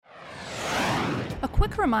A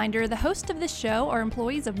quick reminder, the hosts of this show are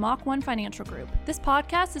employees of Mach 1 Financial Group. This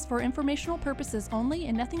podcast is for informational purposes only,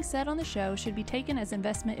 and nothing said on the show should be taken as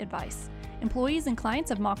investment advice. Employees and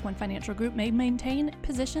clients of Mach 1 Financial Group may maintain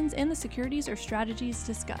positions in the securities or strategies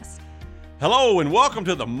discussed. Hello and welcome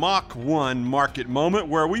to the Mach 1 Market Moment,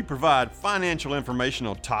 where we provide financial information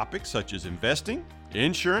on topics such as investing,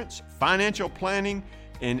 insurance, financial planning,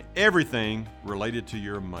 and everything related to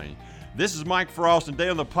your money. This is Mike Frost, and today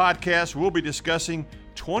on the podcast, we'll be discussing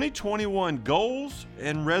 2021 goals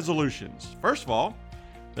and resolutions. First of all,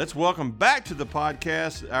 let's welcome back to the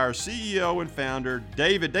podcast our CEO and founder,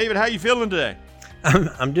 David. David, how are you feeling today?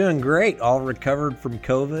 I'm doing great. All recovered from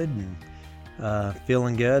COVID and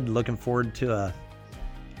feeling good. Looking forward to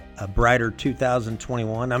a brighter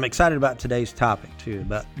 2021. I'm excited about today's topic, too,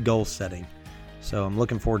 about goal setting. So I'm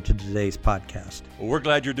looking forward to today's podcast. Well, we're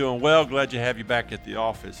glad you're doing well. Glad to have you back at the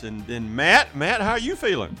office. And then Matt, how are you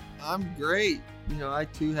feeling? I'm great. You know, I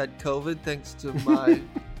too had COVID thanks to my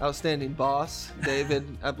outstanding boss,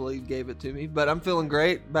 David, I believe gave it to me. But I'm feeling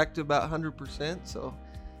great, back to about 100%. So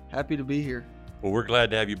happy to be here. Well, we're glad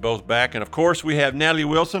to have you both back. And of course, we have Natalie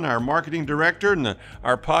Wilson, our marketing director and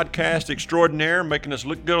our podcast extraordinaire, making us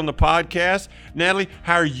look good on the podcast. Natalie,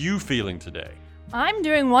 how are you feeling today? I'm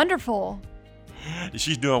doing wonderful.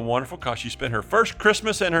 She's doing wonderful because she spent her first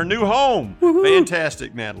Christmas in her new home. Woo-hoo.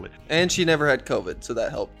 Fantastic, Natalie. And she never had COVID, so that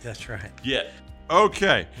helped. That's right. Yeah.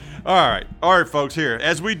 Okay. All right, folks, here.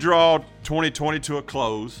 As we draw 2020 to a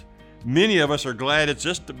close, many of us are glad it's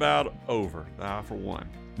just about over, for one.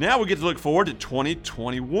 Now we get to look forward to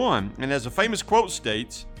 2021. And as a famous quote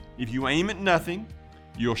states, if you aim at nothing,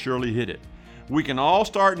 you'll surely hit it. We can all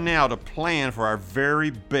start now to plan for our very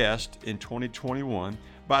best in 2021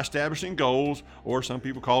 by establishing goals, or some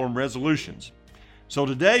people call them resolutions. So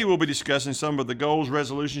today we'll be discussing some of the goals,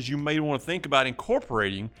 resolutions you may want to think about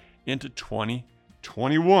incorporating into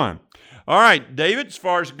 2021. All right, David, as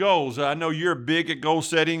far as goals, I know you're big at goal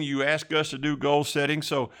setting. You ask us to do goal setting.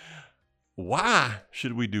 So why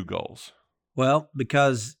should we do goals? Well,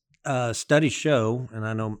 because studies show, and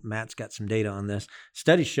I know Matt's got some data on this,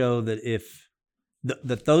 studies show that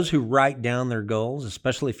that those who write down their goals,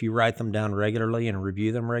 especially if you write them down regularly and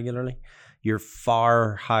review them regularly, you're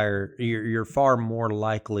far more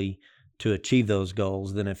likely to achieve those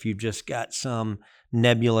goals than if you've just got some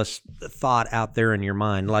nebulous thought out there in your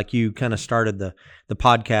mind. Like you kind of started the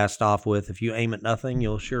podcast off with, if you aim at nothing,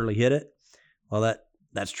 you'll surely hit it. Well,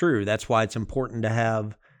 that's true. That's why it's important to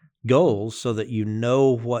have goals so that you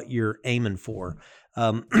know what you're aiming for.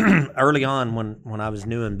 Early on, when I was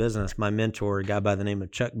new in business, my mentor, a guy by the name of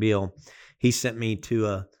Chuck Beal, he sent me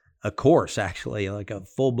to a course, actually, like a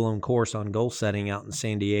full-blown course on goal setting out in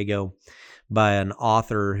San Diego by an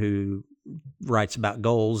author who writes about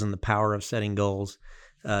goals and the power of setting goals.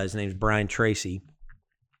 His name's Brian Tracy.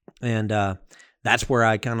 And that's where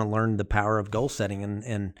I kind of learned the power of goal setting.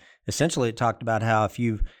 And essentially it talked about how if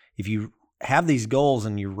you have these goals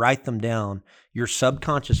and you write them down, your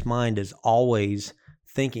subconscious mind is always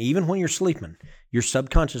thinking, even when you're sleeping, your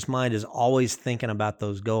subconscious mind is always thinking about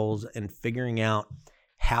those goals and figuring out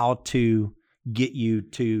how to get you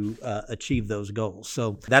to achieve those goals.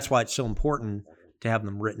 So that's why it's so important to have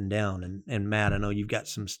them written down. And Matt, I know you've got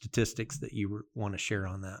some statistics that you want to share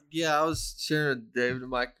on that. Yeah, I was sharing with David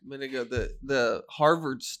and Mike a minute ago the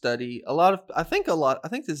Harvard study. I think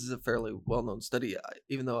this is a fairly well-known study,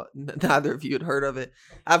 even though neither of you had heard of it.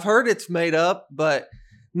 I've heard it's made up, but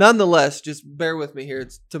nonetheless, just bear with me here.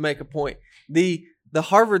 It's to make a point. The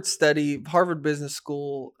Harvard study, Harvard Business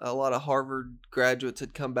School, a lot of Harvard graduates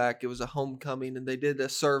had come back. It was a homecoming, and they did a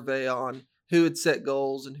survey on who had set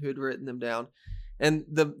goals and who had written them down. And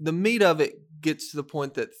the meat of it gets to the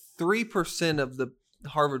point that 3% of the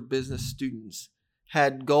Harvard business students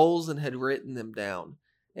had goals and had written them down.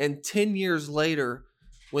 And 10 years later,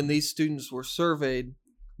 when these students were surveyed,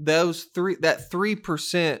 that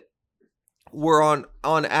 3% were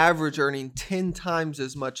on average earning 10 times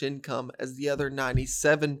as much income as the other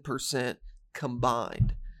 97%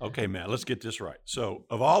 combined. Okay, Matt, let's get this right. So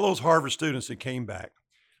of all those Harvard students that came back,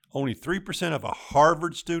 only 3% of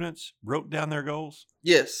Harvard students wrote down their goals?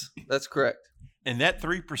 Yes, that's correct. And that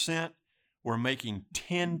 3% were making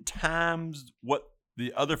 10 times what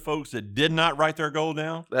the other folks that did not write their goal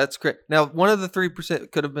down? That's correct. Now, one of the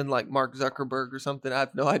 3% could have been like Mark Zuckerberg or something. I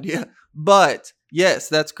have no idea. But yes,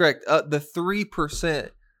 that's correct. The 3%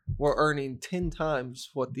 were earning 10 times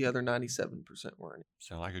what the other 97% were earning.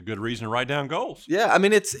 Sound like a good reason to write down goals. Yeah, I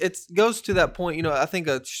mean, it goes to that point. You know, I think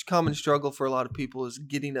a common struggle for a lot of people is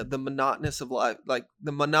getting at the monotony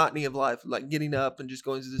of life, like getting up and just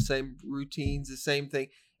going through the same routines, the same thing.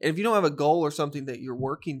 And if you don't have a goal or something that you're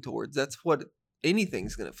working towards, that's what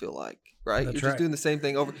anything's going to feel like, right? That's You're right. just doing the same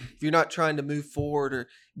thing over. If you're not trying to move forward or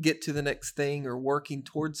get to the next thing or working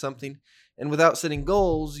towards something, and without setting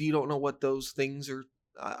goals, you don't know what those things or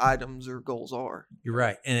items or goals are. You're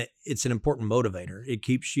right. And it's an important motivator. It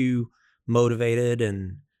keeps you motivated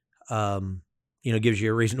and, gives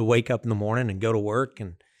you a reason to wake up in the morning and go to work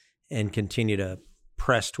and continue to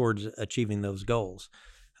press towards achieving those goals.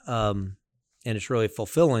 And it's really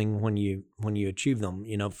fulfilling when you achieve them.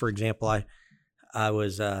 For example, I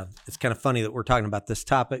was, it's kind of funny that we're talking about this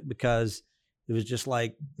topic because it was just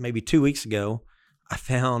like maybe 2 weeks ago, I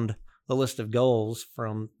found the list of goals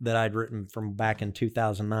that I'd written from back in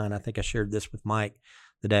 2009. I think I shared this with Mike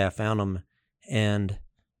the day I found them. And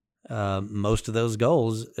most of those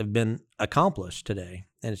goals have been accomplished today.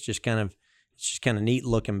 And it's just kind of neat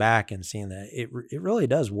looking back and seeing that it really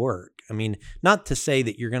does work. I mean, not to say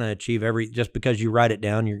that you're going to achieve just because you write it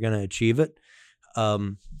down, you're going to achieve it.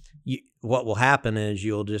 What will happen is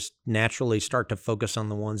you'll just naturally start to focus on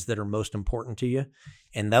the ones that are most important to you.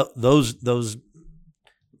 And those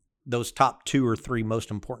top 2 or 3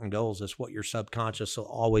 most important goals is what your subconscious will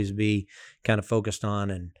always be kind of focused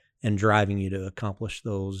on and driving you to accomplish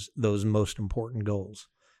those most important goals.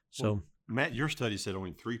 So, well, Matt, your study said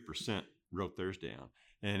only 3% wrote theirs down.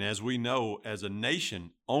 And as we know, as a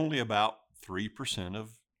nation, only about 3%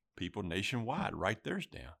 of people nationwide write theirs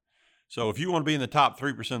down. So if you want to be in the top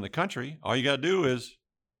 3% of the country, all you got to do is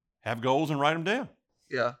have goals and write them down.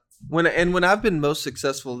 Yeah. When I've been most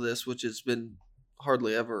successful at this, which has been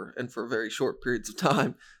hardly ever and for very short periods of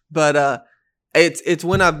time, but it's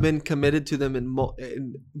when I've been committed to them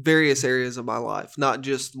in various areas of my life, not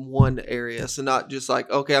just one area. So not just like,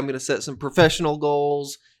 okay, I'm going to set some professional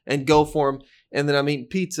goals and go for them. And then I'm eating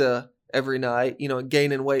pizza every night, and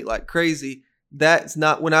gaining weight like crazy. That's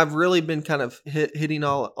not when I've really been kind of hitting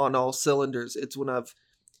on all cylinders. It's when I've,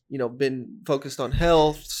 been focused on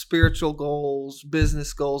health, spiritual goals,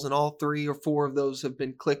 business goals, and all 3 or 4 of those have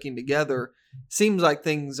been clicking together. Seems like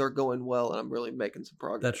things are going well and I'm really making some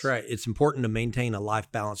progress. That's right. It's important to maintain a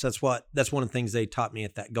life balance. That's one of the things they taught me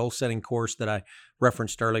at that goal setting course that I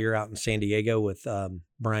referenced earlier out in San Diego with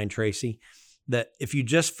Brian Tracy, that if you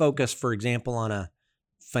just focus, for example, on a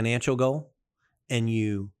financial goal and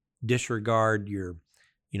you disregard your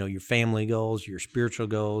family goals, your spiritual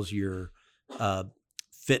goals, your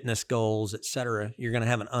fitness goals, et cetera, you're going to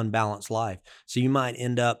have an unbalanced life. So you might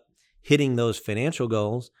end up hitting those financial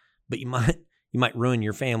goals, but you might ruin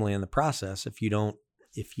your family in the process if you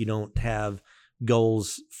don't have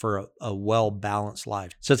goals for a well-balanced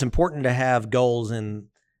life. So it's important to have goals in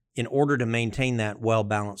order to maintain that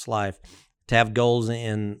well-balanced life, to have goals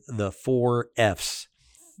in the 4 F's.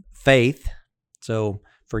 Faith. So,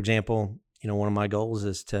 for example, one of my goals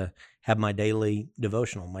is to have my daily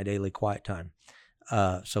devotional, my daily quiet time.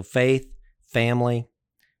 So faith, family,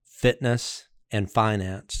 fitness, and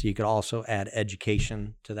finance. You could also add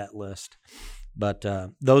education to that list. But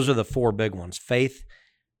those are the 4 big ones: faith,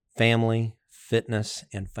 family, fitness,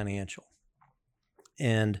 and financial.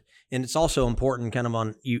 And it's also important, kind of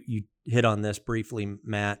on, you hit on this briefly,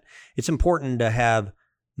 Matt. It's important to have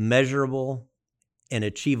measurable and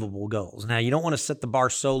achievable goals. Now, you don't want to set the bar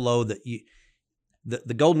so low that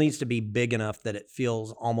the goal needs to be big enough that it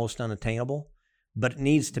feels almost unattainable, but it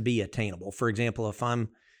needs to be attainable. For example, if I'm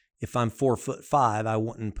 4'5", I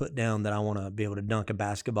wouldn't put down that I want to be able to dunk a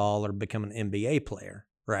basketball or become an NBA player,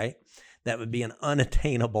 right? That would be an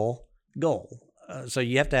unattainable goal. So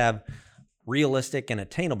you have to have realistic and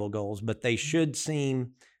attainable goals, but they should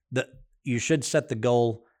seem that you should set the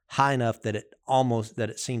goal high enough that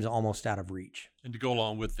it seems almost out of reach. And to go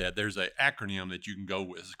along with that, there's an acronym that you can go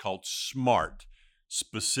with. It's called SMART: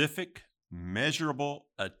 specific, measurable,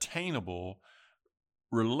 attainable,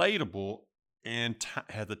 relatable, and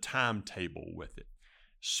has a timetable with it.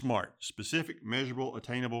 SMART: specific, measurable,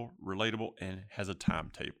 attainable, relatable, and has a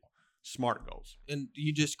timetable. SMART goals. And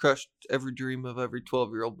you just crushed every dream of every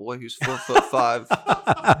 12-year-old boy who's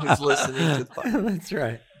 4'5", who's listening to the podcast. That's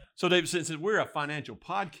right. So, Dave, since we're a financial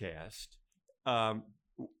podcast,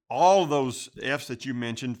 all those F's that you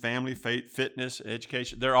mentioned, family, faith, fitness,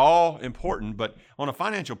 education, they're all important. But on a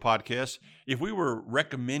financial podcast, if we were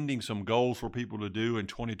recommending some goals for people to do in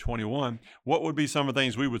 2021, what would be some of the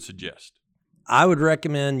things we would suggest? I would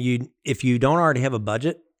recommend if you don't already have a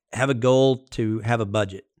budget, have a goal to have a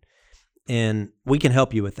budget. And we can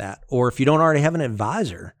help you with that. Or if you don't already have an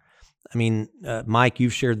advisor, I mean, Mike,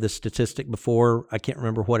 you've shared this statistic before. I can't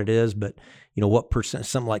remember what it is, but what percent?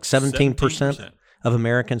 Something like 17% of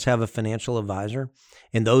Americans have a financial advisor,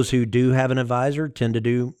 and those who do have an advisor tend to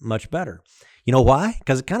do much better. You know why?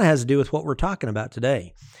 Because it kind of has to do with what we're talking about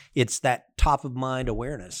today. It's that top of mind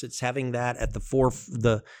awareness. It's having that at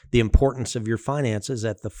the importance of your finances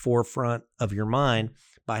at the forefront of your mind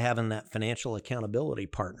by having that financial accountability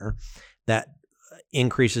partner that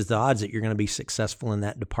increases the odds that you're going to be successful in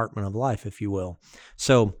that department of life, if you will.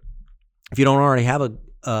 So if you don't already have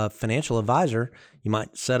a financial advisor, you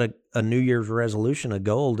might set a New Year's resolution, a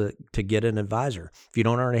goal to get an advisor. If you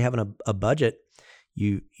don't already have a budget,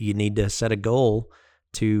 you need to set a goal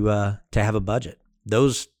to have a budget.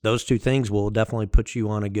 Those two things will definitely put you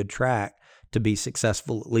on a good track to be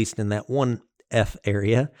successful, at least in that one F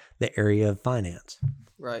area, the area of finance.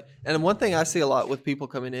 Right. And one thing I see a lot with people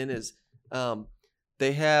coming in is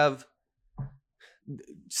they have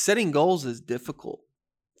setting goals is difficult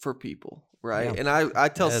for people. Right. Yeah. And I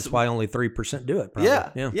tell that's why only 3% do it. Probably.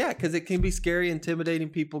 Yeah. Because it can be scary, intimidating.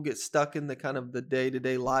 People get stuck in the kind of the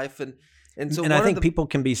day-to-day life. And so I think people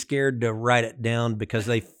can be scared to write it down because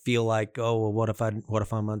they feel like, oh, well, what if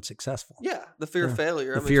I'm unsuccessful? Yeah, the fear of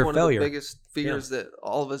failure. The fear it's of failure. One of the biggest fears that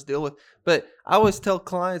all of us deal with. But I always tell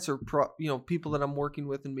clients or people that I'm working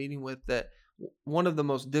with and meeting with that one of the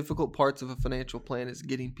most difficult parts of a financial plan is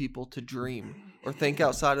getting people to dream or think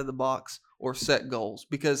outside of the box or set goals,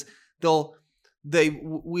 because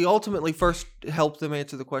we ultimately first help them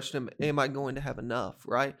answer the question, am I going to have enough,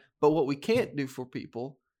 right? But what we can't do for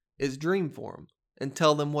people is dream for them and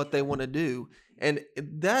tell them what they want to do. And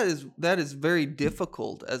that is very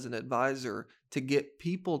difficult as an advisor to get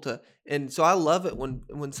people to. And so I love it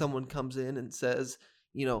when someone comes in and says,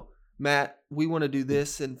 Matt, we want to do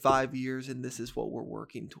this in 5 years and this is what we're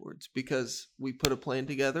working towards, because we put a plan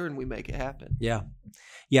together and we make it happen. Yeah.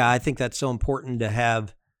 Yeah. I think that's so important to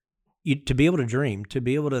have to be able to dream, to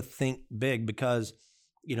be able to think big, because,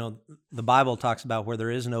 the Bible talks about where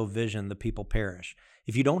there is no vision, the people perish.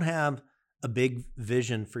 If you don't have a big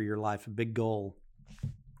vision for your life, a big goal,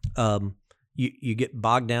 you get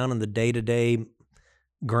bogged down in the day-to-day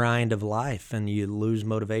grind of life and you lose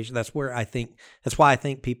motivation. That's why I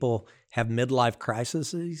think people have midlife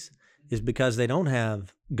crises, is because they don't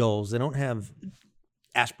have goals. They don't have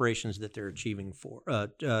aspirations that they're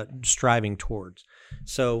striving towards.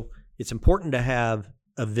 So it's important to have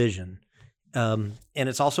a vision. And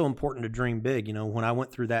it's also important to dream big. When I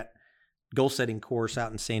went through that goal setting course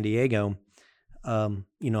out in San Diego, I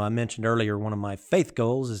mentioned earlier, one of my faith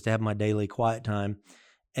goals is to have my daily quiet time.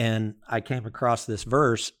 And I came across this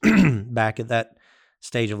verse back at that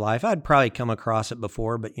stage of life. I'd probably come across it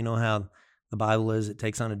before, but you know how the Bible is, it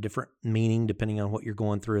takes on a different meaning depending on what you're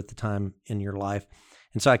going through at the time in your life.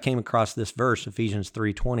 And so I came across this verse, Ephesians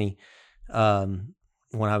 3:20,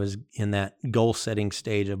 when I was in that goal setting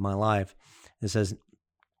stage of my life. It says,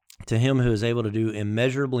 to him who is able to do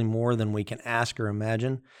immeasurably more than we can ask or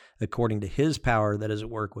imagine, according to his power that is at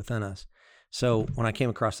work within us. So when I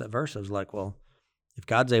came across that verse, I was like, well, if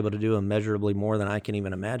God's able to do immeasurably more than I can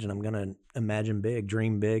even imagine, I'm going to imagine big,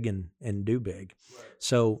 dream big, and do big. Right.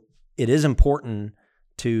 So it is important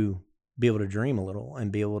to be able to dream a little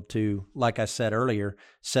and be able to, like I said earlier,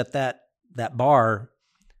 set that bar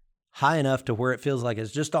high enough to where it feels like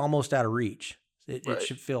it's just almost out of reach. It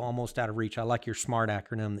should feel almost out of reach. I like your SMART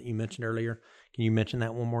acronym that you mentioned earlier. Can you mention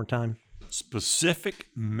that one more time? Specific,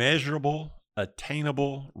 measurable,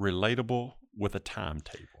 attainable, relatable, with a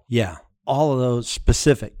timetable. Yeah, all of those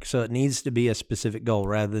specific. So it needs to be a specific goal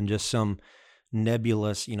rather than just some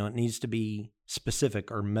nebulous, it needs to be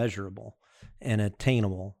specific or measurable and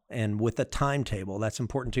attainable and with a timetable. That's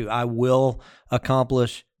important too. I will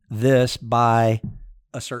accomplish this by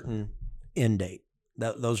a certain end date.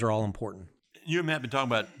 Those are all important. You and Matt have been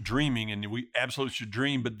talking about dreaming, and we absolutely should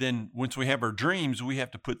dream. But then once we have our dreams, we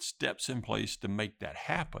have to put steps in place to make that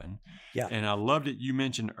happen. Yeah. And I loved it. You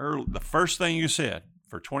mentioned earlier, the first thing you said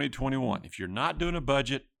for 2021, if you're not doing a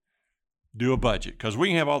budget, do a budget. Because we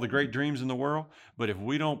can have all the great dreams in the world, but if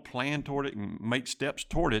we don't plan toward it and make steps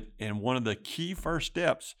toward it, and one of the key first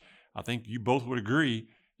steps, I think you both would agree,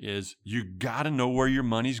 is you got to know where your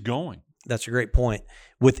money's going. That's a great point.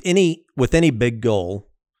 With any big goal,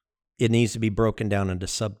 it needs to be broken down into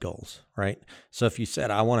sub goals, right? So if you said,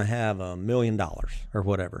 I want to have $1 million or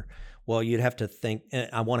whatever, well, you'd have to think,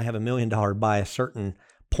 I want to have $1 million by a certain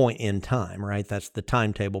point in time, right? That's the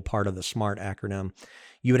timetable part of the SMART acronym.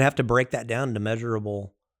 You would have to break that down to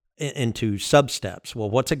measurable into sub steps. Well,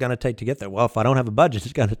 what's it going to take to get there? Well, if I don't have a budget,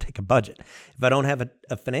 it's going to take a budget. If I don't have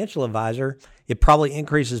a financial advisor, it probably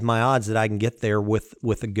increases my odds that I can get there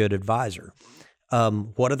with a good advisor.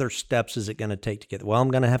 What other steps is it going to take to get there? Well,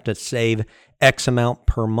 I'm going to have to save X amount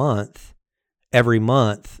per month, every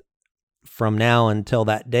month from now until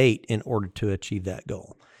that date in order to achieve that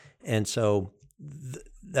goal. And so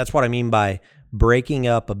that's what I mean by breaking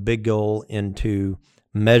up a big goal into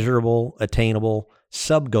measurable, attainable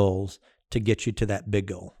sub goals to get you to that big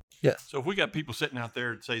goal. Yeah. So if we got people sitting out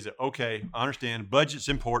there that says that, okay, I understand budget's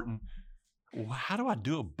important. Well, how do I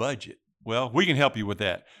do a budget? Well, we can help you with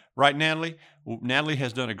that. Right, Natalie? Well, Natalie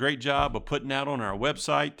has done a great job of putting out on our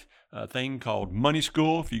website a thing called Money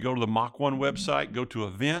School. If you go to the Mach 1 website, go to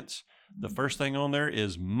events, the first thing on there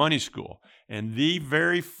is Money School. And the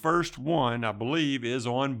very first one, I believe, is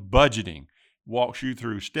on budgeting. Walks you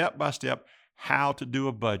through step by step how to do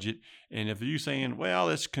a budget. And if you're saying, well,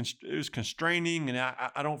 it's constraining and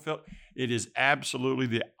I don't feel, it is absolutely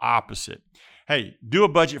the opposite. Hey, do a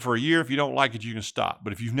budget for a year. If you don't like it, you can stop.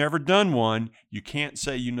 But if you've never done one, you can't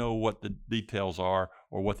say you know what the details are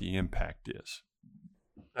or what the impact is.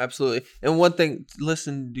 Absolutely. And one thing,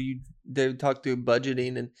 listen, David, talk through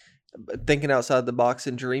budgeting and thinking outside the box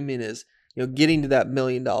and dreaming is, getting to that $1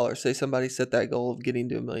 million. Say somebody set that goal of getting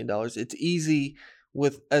to $1 million. It's easy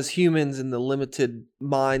as humans and the limited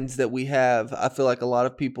minds that we have. I feel like a lot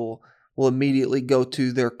of people will immediately go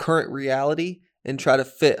to their current reality and try to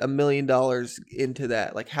fit $1 million into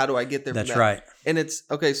that. Like, how do I get there? That's right. And it's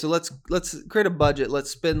okay. So let's create a budget.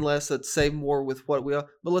 Let's spend less. Let's save more with what we are.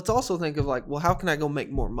 But let's also think of like, well, how can I go make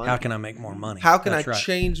more money? How can I make more money? How can I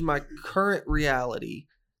change my current reality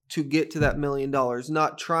to get to that $1 million?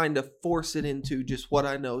 Not trying to force it into just what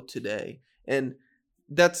I know today. And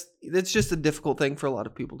that's just a difficult thing for a lot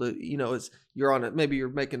of people to, is you're on it. Maybe you're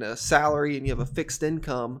making a salary and you have a fixed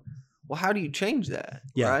income. Well, how do you change that?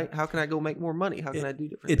 Yeah. Right? How can I go make more money? How can I do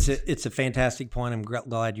different things? It's a fantastic point. I'm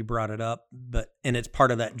glad you brought it up. And it's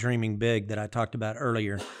part of that dreaming big that I talked about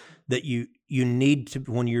earlier, that you need to,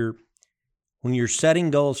 when you're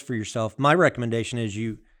setting goals for yourself, my recommendation is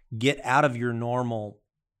you get out of your normal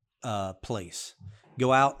place.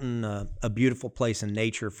 Go out in a beautiful place in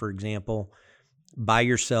nature, for example, by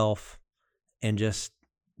yourself, and just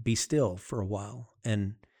be still for a while,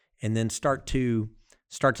 and then start to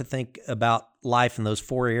think about life in those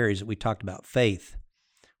 4 areas that we talked about. Faith.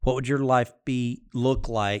 What would your life look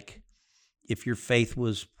like if your faith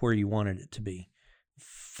was where you wanted it to be?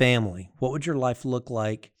 Family. What would your life look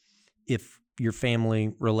like if your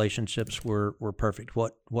family relationships were perfect?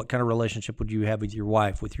 What kind of relationship would you have with your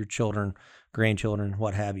wife, with your children, grandchildren,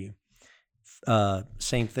 what have you?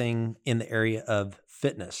 Same thing in the area of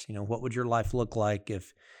fitness. What would your life look like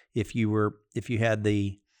if you had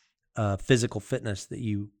the physical fitness that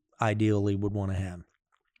you ideally would want to have?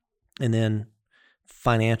 And then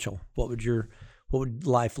financial. What would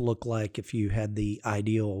life look like if you had the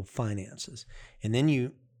ideal finances? And then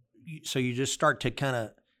you just start to kind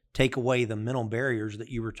of take away the mental barriers that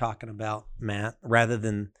you were talking about, Matt, rather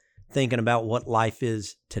than thinking about what life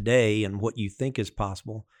is today and what you think is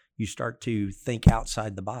possible. You start to think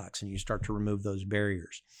outside the box and you start to remove those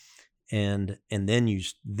barriers. And then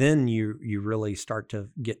you really start to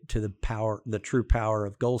get to the true power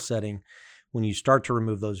of goal setting. When you start to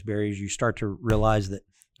remove those barriers, you start to realize that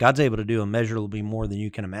God's able to do immeasurably more than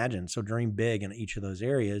you can imagine. So dream big in each of those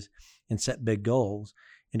areas and set big goals,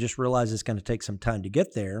 and just realize it's going to take some time to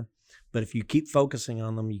get there. But if you keep focusing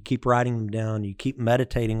on them, you keep writing them down, you keep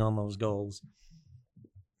meditating on those goals,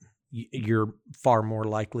 you're far more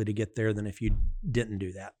likely to get there than if you didn't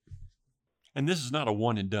do that. And this is not a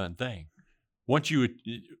one and done thing. Once you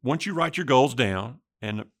write your goals down,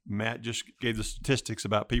 and Matt just gave the statistics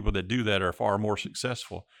about people that do that are far more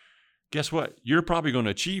successful, guess what? You're probably going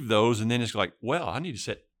to achieve those, and then it's like, well, I need to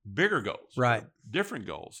set bigger goals. Right. Different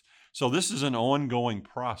goals. So this is an ongoing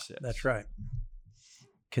process. That's right.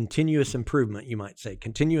 Continuous improvement, you might say.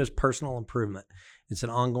 Continuous personal improvement. It's an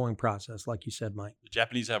ongoing process, like you said, Mike. The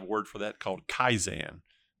Japanese have a word for that called kaizen,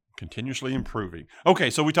 continuously improving. Okay,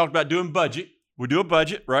 so we talked about doing budget. We do a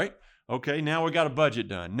budget, right? Okay, now we got a budget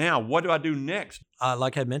done. Now, what do I do next?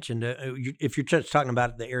 Like I mentioned, if you're just talking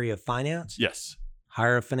about the area of finance, yes,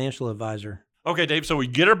 hire a financial advisor. Okay, Dave, so we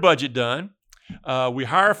get our budget done. We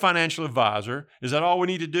hire a financial advisor. Is that all we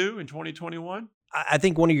need to do in 2021? I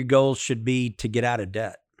think one of your goals should be to get out of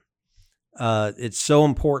debt. It's so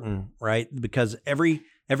important, right? Because every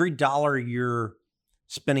dollar you're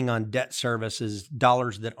spending on debt service is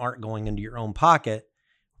dollars that aren't going into your own pocket,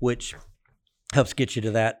 which helps get you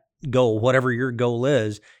to that goal. Whatever your goal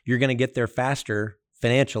is, you're going to get there faster,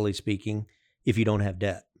 financially speaking, if you don't have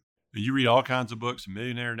debt. You read all kinds of books,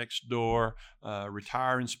 Millionaire Next Door,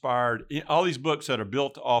 Retire Inspired, all these books that are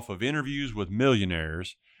built off of interviews with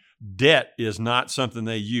millionaires. Debt is not something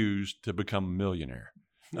they use to become a millionaire.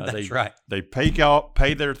 That's right. They pay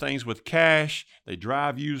their things with cash. They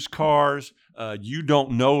drive used cars. You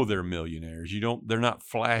don't know they're millionaires. They're not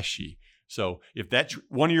flashy. So if that's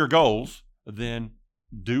one of your goals, then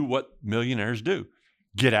do what millionaires do.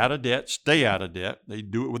 Get out of debt, stay out of debt. They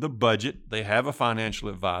do it with a budget. They have a financial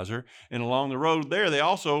advisor. And along the road there, they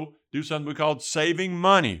also do something we call saving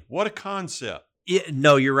money. What a concept. Yeah,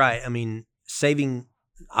 no, you're right. I mean, saving,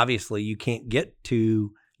 obviously, you can't get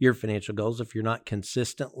to your financial goals if you're not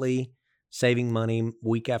consistently saving money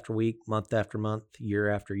week after week, month after month, year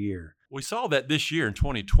after year. We saw that this year in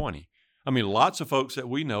 2020. I mean, lots of folks that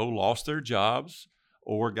we know lost their jobs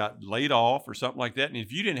or got laid off or something like that. And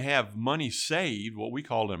if you didn't have money saved, what we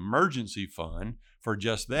call an emergency fund for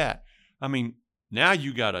just that, I mean, now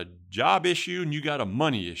you got a job issue and you got a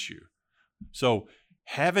money issue. So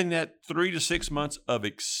having that 3 to 6 months of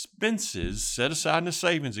expenses set aside in a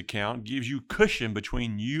savings account gives you cushion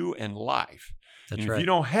between you and life. That's and right. If you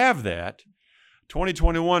don't have that,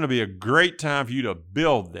 2021 will be a great time for you to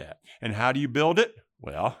build that. And how do you build it?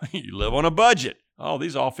 Well, you live on a budget. Oh,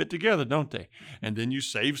 these all fit together, don't they? And then you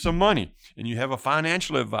save some money and you have a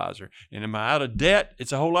financial advisor. And am I out of debt?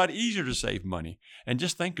 It's a whole lot easier to save money. And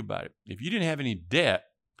just think about it. If you didn't have any debt,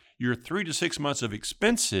 your 3 to 6 months of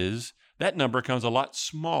expenses, that number comes a lot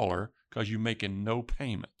smaller because you're making no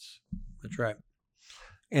payments. That's right.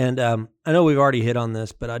 And I know we've already hit on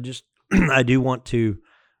this, but I do want to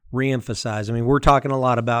reemphasize. I mean, we're talking a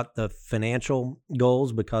lot about the financial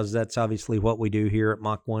goals because that's obviously what we do here at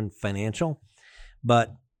Mach 1 Financial.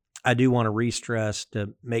 But I do want to re-stress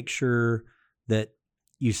to make sure that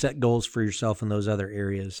you set goals for yourself in those other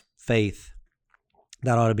areas. Faith,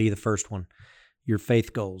 that ought to be the first one. Your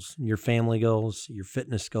faith goals, your family goals, your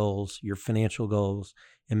fitness goals, your financial goals,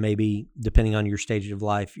 and maybe, depending on your stage of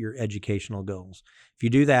life, your educational goals. If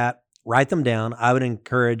you do that, write them down. I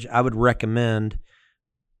would recommend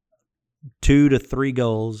 2 to 3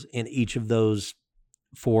 goals in each of those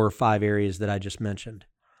 4 or 5 areas that I just mentioned.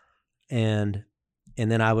 And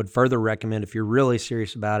then I would further recommend, if you're really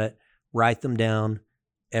serious about it, write them down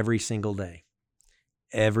every single day.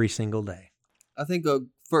 Every single day. I think a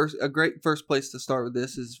great first place to start with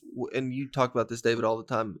this is, and you talk about this, David, all the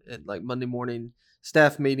time at like Monday morning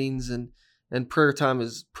staff meetings and prayer time,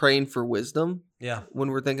 is praying for wisdom. Yeah. When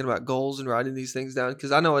we're thinking about goals and writing these things down,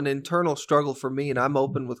 because I know an internal struggle for me, and I'm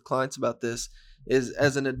open with clients about this, is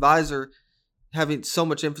as an advisor, having so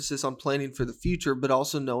much emphasis on planning for the future, but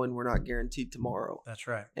also knowing we're not guaranteed tomorrow. That's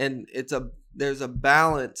right. And there's a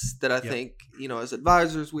balance that I think, as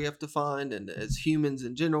advisors we have to find, and as humans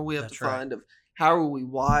in general we have to find, of how are we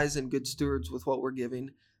wise and good stewards with what we're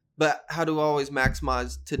giving, but how do we always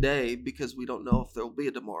maximize today, because we don't know if there will be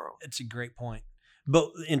a tomorrow. It's a great point.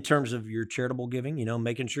 But in terms of your charitable giving,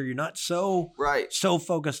 making sure you're not so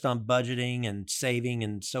focused on budgeting and saving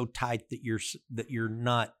and so tight that you're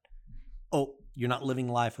not living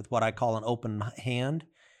life with what I call an open hand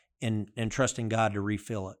and trusting God to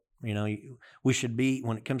refill it. We should be,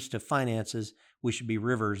 when it comes to finances, we should be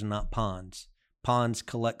rivers and not ponds. Ponds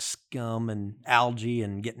collect scum and algae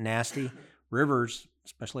and get nasty. Rivers,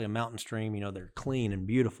 especially a mountain stream, they're clean and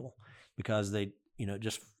beautiful because it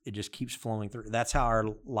just keeps flowing through. That's how our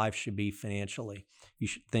life should be financially. You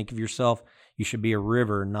should think of yourself, you should be a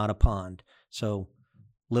river, not a pond. So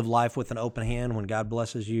live life with an open hand. When God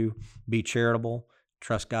blesses you, be charitable,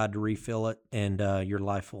 trust God to refill it, and your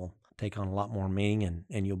life will take on a lot more meaning,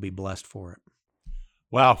 and you'll be blessed for it.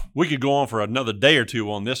 Wow, we could go on for another day or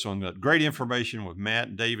two on this one. Great information with Matt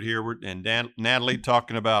and David here, and Natalie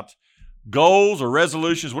talking about goals or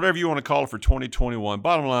resolutions, whatever you want to call it, for 2021.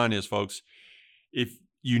 Bottom line is, folks, if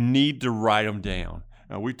you need to write them down.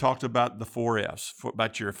 We talked about the 4 F's,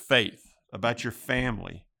 about your faith, about your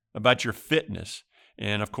family, about your fitness,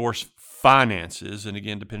 and of course, finances. And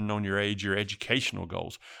again, depending on your age, your educational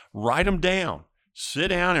goals. Write them down. Sit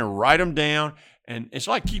down and write them down. And it's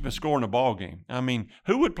like keeping score in a ball game. I mean,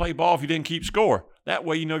 who would play ball if you didn't keep score? That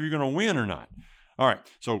way you know if you're going to win or not. All right,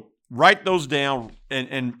 so write those down.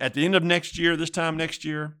 And at the end of this time next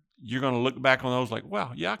year, you're going to look back on those like,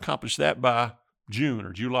 wow, yeah, I accomplished that by June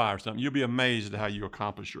or July or something. You'll be amazed at how you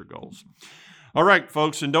accomplish your goals. All right,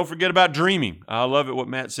 folks, and don't forget about dreaming. I love it what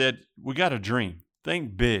Matt said. We got to dream.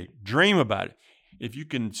 Think big. Dream about it. If you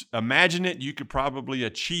can imagine it, you could probably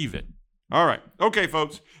achieve it. All right. Okay,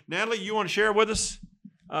 folks. Natalie, you want to share with us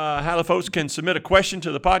how the folks can submit a question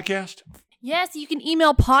to the podcast? Yes, you can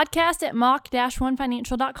email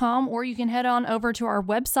podcast@mach-1financial.com, or you can head on over to our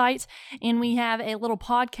website, and we have a little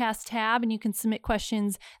podcast tab, and you can submit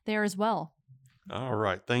questions there as well. All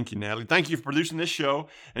right. Thank you, Natalie. Thank you for producing this show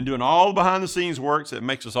and doing all the behind-the-scenes work that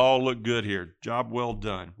makes us all look good here. Job well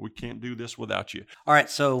done. We can't do this without you. All right.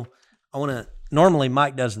 So normally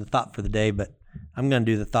Mike does the thought for the day, but I'm going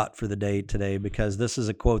to do the thought for the day today because this is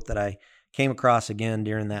a quote that I came across again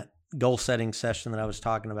during that goal setting session that I was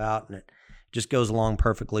talking about. And it just goes along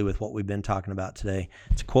perfectly with what we've been talking about today.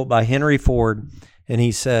 It's a quote by Henry Ford, and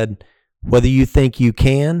he said, "Whether you think you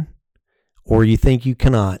can or you think you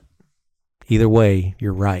cannot, either way,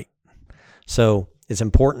 you're right." So it's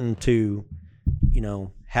important to,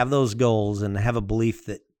 have those goals and have a belief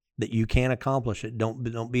that you can accomplish it.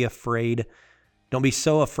 Don't be afraid. Don't be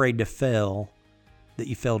so afraid to fail that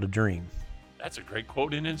you fail to dream. That's a great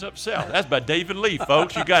quote in and of itself. That's by David Lee,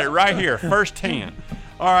 folks. You got it right here, firsthand.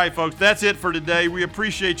 All right, folks, that's it for today. We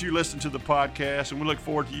appreciate you listening to the podcast, and we look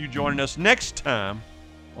forward to you joining us next time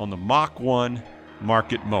on the Mach 1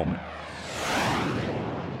 Market Moment.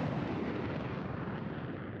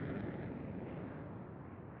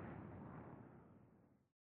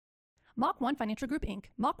 Mach 1 Financial Group, Inc.,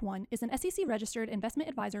 Mach 1, is an SEC-registered investment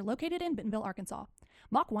advisor located in Bentonville, Arkansas.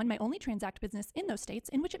 Mach 1 may only transact business in those states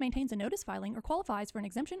in which it maintains a notice filing or qualifies for an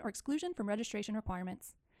exemption or exclusion from registration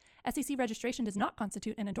requirements. SEC registration does not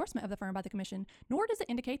constitute an endorsement of the firm by the Commission, nor does it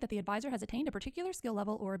indicate that the advisor has attained a particular skill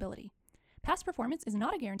level or ability. Past performance is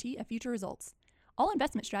not a guarantee of future results. All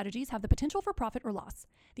investment strategies have the potential for profit or loss.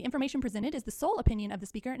 The information presented is the sole opinion of the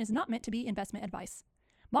speaker and is not meant to be investment advice.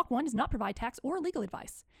 Mach 1 does not provide tax or legal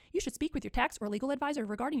advice. You should speak with your tax or legal advisor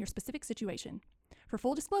regarding your specific situation. For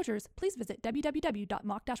full disclosures, please visit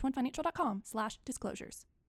www.mach-1financial.com/disclosures.